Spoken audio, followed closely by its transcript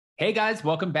Hey guys,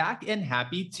 welcome back and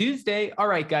happy Tuesday. All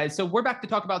right, guys, so we're back to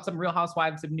talk about some Real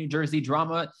Housewives of New Jersey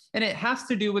drama, and it has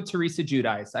to do with Teresa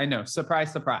Giudice. I know,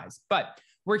 surprise, surprise. But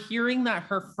we're hearing that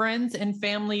her friends and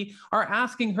family are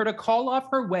asking her to call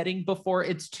off her wedding before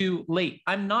it's too late.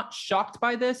 I'm not shocked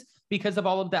by this because of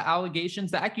all of the allegations,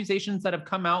 the accusations that have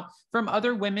come out from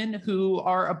other women who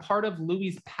are a part of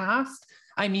Louis's past.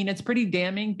 I mean, it's pretty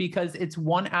damning because it's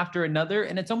one after another,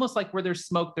 and it's almost like where there's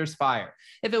smoke, there's fire.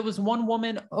 If it was one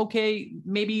woman, okay,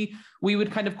 maybe we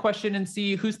would kind of question and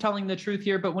see who's telling the truth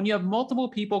here. But when you have multiple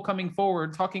people coming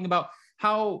forward talking about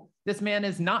how this man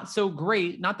is not so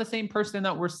great, not the same person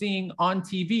that we're seeing on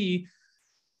TV,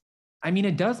 I mean,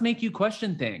 it does make you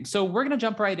question things. So we're going to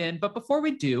jump right in. But before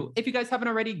we do, if you guys haven't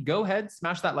already, go ahead,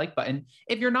 smash that like button.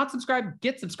 If you're not subscribed,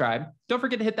 get subscribed. Don't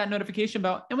forget to hit that notification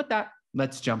bell. And with that,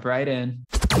 let's jump right in.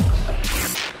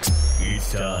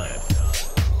 It's time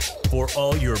for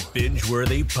all your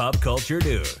binge-worthy pop culture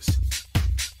news.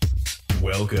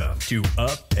 Welcome to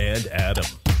Up and Adam.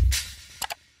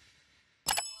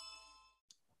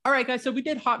 All right, guys, so we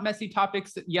did hot, messy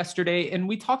topics yesterday, and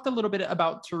we talked a little bit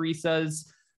about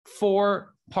Teresa's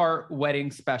 4-part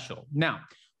wedding special. Now,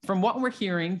 from what we're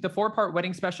hearing, the 4-part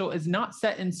wedding special is not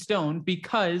set in stone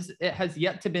because it has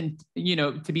yet to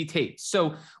be taped.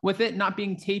 So with it not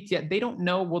being taped yet, they don't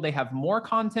know, will they have more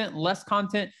content, less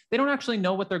content? They don't actually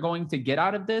know what they're going to get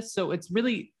out of this. So it's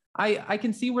really, I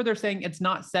can see where they're saying it's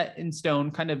not set in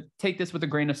stone, kind of take this with a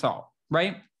grain of salt,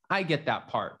 right? I get that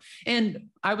part. And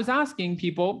I was asking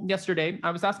people yesterday,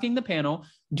 I was asking the panel,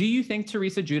 do you think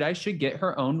Teresa Giudice should get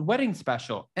her own wedding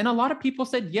special? And a lot of people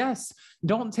said, yes,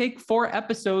 don't take 4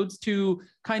 episodes to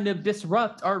kind of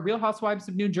disrupt our Real Housewives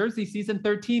of New Jersey season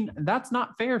 13. That's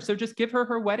not fair. So just give her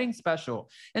her wedding special.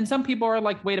 And some people are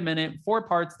like, wait a minute, 4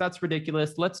 parts, that's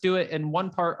ridiculous. Let's do it in 1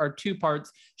 part or 2 parts.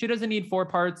 She doesn't need 4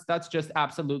 parts. That's just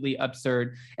absolutely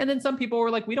absurd. And then some people were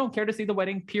like, we don't care to see the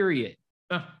wedding, period.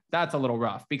 That's a little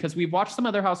rough because we've watched some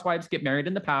other housewives get married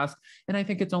in the past, and I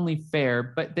think it's only fair.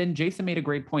 But then Jason made a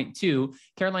great point too.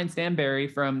 Caroline Stanbury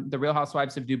from the Real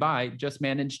Housewives of Dubai just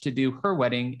managed to do her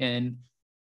wedding in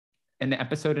an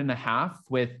episode and a half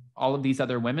with all of these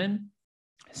other women.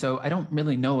 So I don't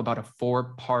really know about a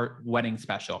 4-part wedding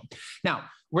special. Now,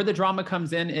 where the drama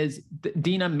comes in is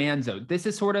Dina Manzo. This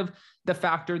is sort of the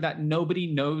factor that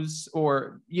nobody knows,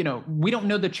 or, we don't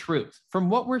know the truth. From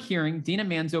what we're hearing, Dina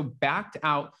Manzo backed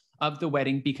out of the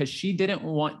wedding because she didn't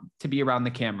want to be around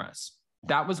the cameras.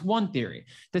 That was one theory.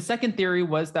 The second theory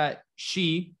was that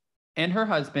she and her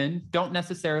husband don't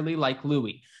necessarily like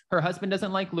Louis. Her husband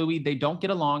doesn't like Louis. They don't get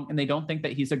along, and they don't think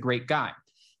that he's a great guy.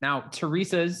 Now,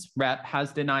 Teresa's rep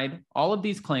has denied all of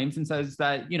these claims and says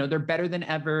that, they're better than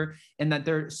ever and that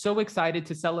they're so excited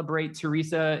to celebrate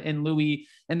Teresa and Louis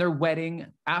and their wedding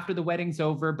after the wedding's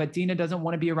over. But Dina doesn't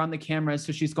want to be around the cameras,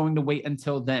 so she's going to wait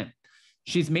until then.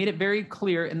 She's made it very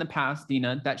clear in the past,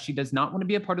 Dina, that she does not want to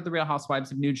be a part of the Real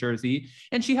Housewives of New Jersey.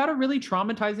 And she had a really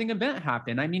traumatizing event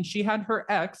happen. I mean, she had her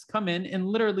ex come in and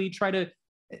literally try to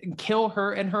kill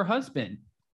her and her husband.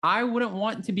 I wouldn't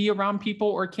want to be around people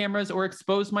or cameras or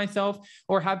expose myself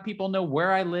or have people know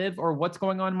where I live or what's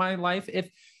going on in my life.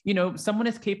 If, someone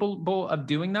is capable of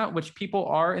doing that, which people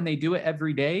are, and they do it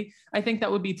every day, I think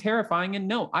that would be terrifying. And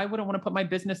no, I wouldn't want to put my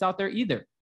business out there either.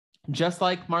 Just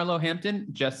like Marlo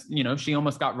Hampton, she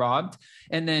almost got robbed.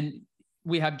 And then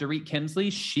we have Dorit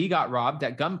Kemsley. She got robbed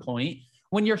at gunpoint.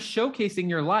 When you're showcasing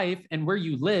your life and where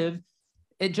you live,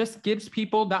 it just gives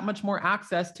people that much more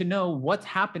access to know what's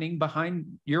happening behind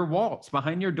your walls,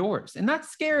 behind your doors. And that's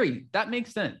scary. That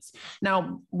makes sense.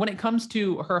 Now, when it comes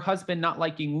to her husband not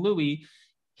liking Louis,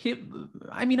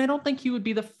 I don't think he would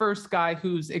be the first guy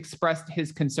who's expressed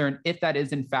his concern, if that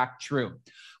is in fact true.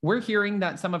 We're hearing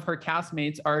that some of her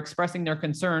castmates are expressing their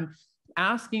concern,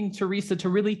 asking Teresa to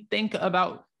really think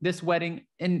about this wedding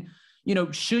and,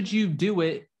 should you do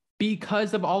it?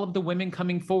 Because of all of the women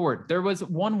coming forward. There was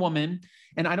one woman,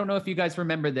 and I don't know if you guys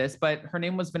remember this, but her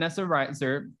name was Vanessa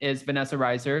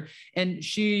Reiser, and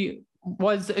she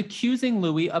was accusing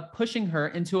Louis of pushing her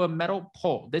into a metal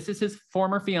pole. This is his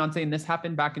former fiance, and this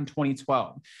happened back in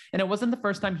 2012. And it wasn't the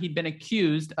first time he'd been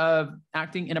accused of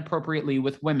acting inappropriately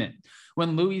with women.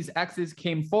 When Louis's exes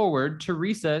came forward,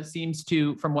 Teresa seems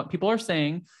to, from what people are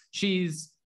saying, she's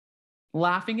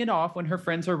laughing it off when her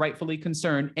friends are rightfully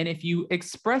concerned. And if you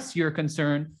express your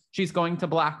concern, she's going to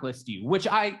blacklist you, which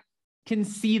I can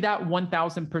see that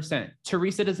 1000%.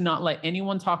 Teresa does not let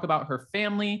anyone talk about her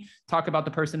family, talk about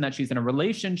the person that she's in a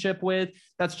relationship with.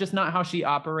 That's just not how she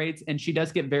operates. And she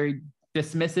does get very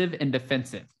dismissive and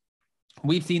defensive.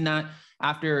 We've seen that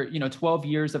after, 12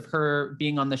 years of her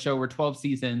being on the show, or 12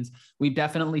 seasons, we've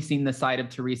definitely seen the side of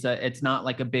Teresa. It's not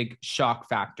like a big shock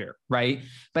factor, right?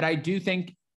 But I do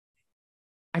think,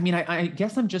 I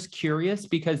guess I'm just curious,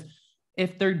 because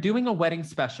if they're doing a wedding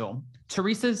special,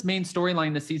 Teresa's main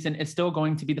storyline this season is still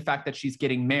going to be the fact that she's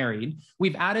getting married.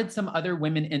 We've added some other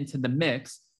women into the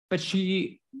mix, but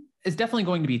she is definitely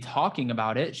going to be talking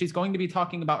about it. She's going to be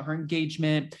talking about her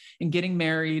engagement and getting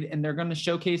married, and they're going to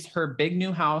showcase her big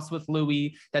new house with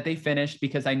Louis that they finished,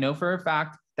 because I know for a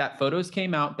fact that photos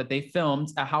came out that they filmed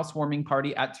a housewarming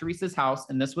party at Teresa's house,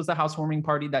 and this was a housewarming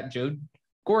party that Joe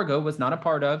Gorga was not a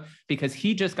part of, because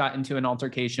he just got into an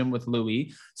altercation with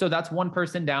Louis. So that's one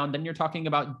person down. Then you're talking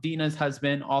about Dina's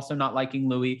husband also not liking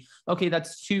Louis. Okay,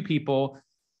 that's two people.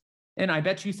 And I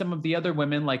bet you some of the other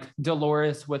women, like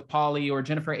Dolores with Polly or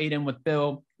Jennifer Aiden with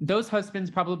Bill, those husbands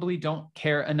probably don't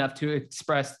care enough to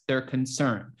express their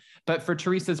concern. But for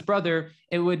Teresa's brother,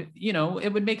 it would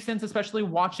make sense, especially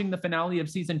watching the finale of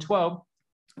season 12,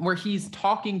 where he's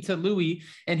talking to Louis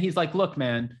and he's like, look,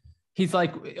 man, he's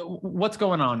like, what's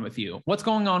going on with you? What's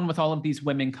going on with all of these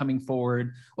women coming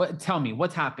forward? Tell me,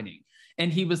 what's happening?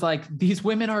 And he was like, these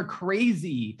women are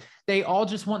crazy. They all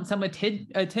just want some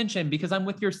attention because I'm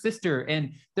with your sister,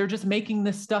 and they're just making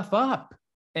this stuff up.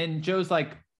 And Joe's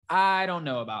like, I don't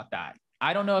know about that.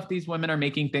 I don't know if these women are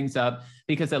making things up,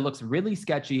 because it looks really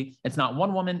sketchy. It's not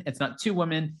one woman. It's not two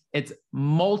women. It's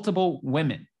multiple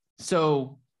women.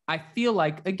 So I feel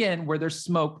like, again, where there's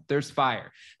smoke, there's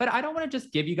fire. But I don't want to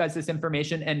just give you guys this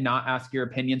information and not ask your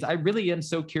opinions. I really am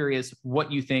so curious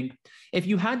what you think. If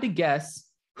you had to guess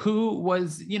who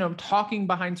was, talking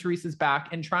behind Teresa's back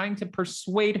and trying to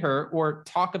persuade her, or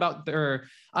talk about their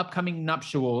upcoming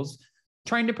nuptials,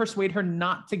 trying to persuade her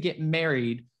not to get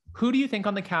married, who do you think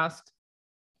on the cast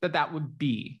that would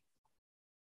be?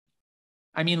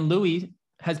 Louis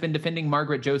has been defending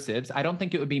Margaret Josephs. I don't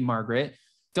think it would be Margaret.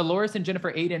 Dolores and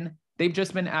Jennifer Aiden, they've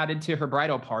just been added to her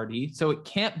bridal party, so it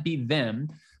can't be them.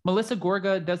 Melissa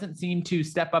Gorga doesn't seem to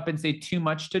step up and say too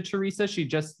much to Teresa. She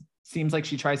just seems like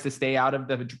she tries to stay out of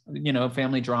the,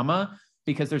 family drama,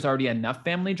 because there's already enough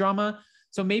family drama.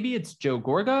 So maybe it's Joe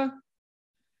Gorga.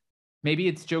 Maybe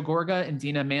it's Joe Gorga and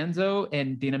Dina Manzo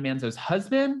and Dina Manzo's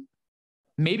husband.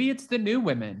 Maybe it's the new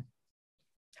women.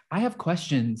 I have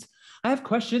questions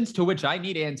to which I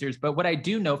need answers. But what I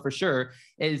do know for sure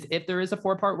is, if there is a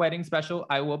 4-part wedding special,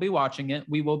 I will be watching it.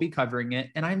 We will be covering it.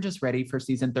 And I'm just ready for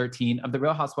season 13 of The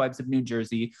Real Housewives of New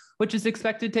Jersey, which is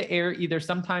expected to air either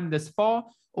sometime this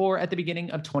fall or at the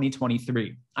beginning of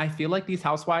 2023. I feel like these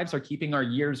housewives are keeping our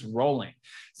years rolling.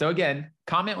 So again,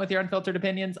 comment with your unfiltered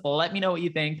opinions. Let me know what you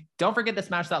think. Don't forget to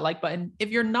smash that like button. If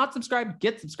you're not subscribed,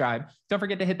 get subscribed. Don't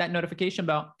forget to hit that notification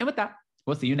bell. And with that,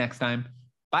 we'll see you next time.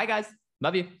 Bye, guys.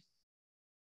 Love you.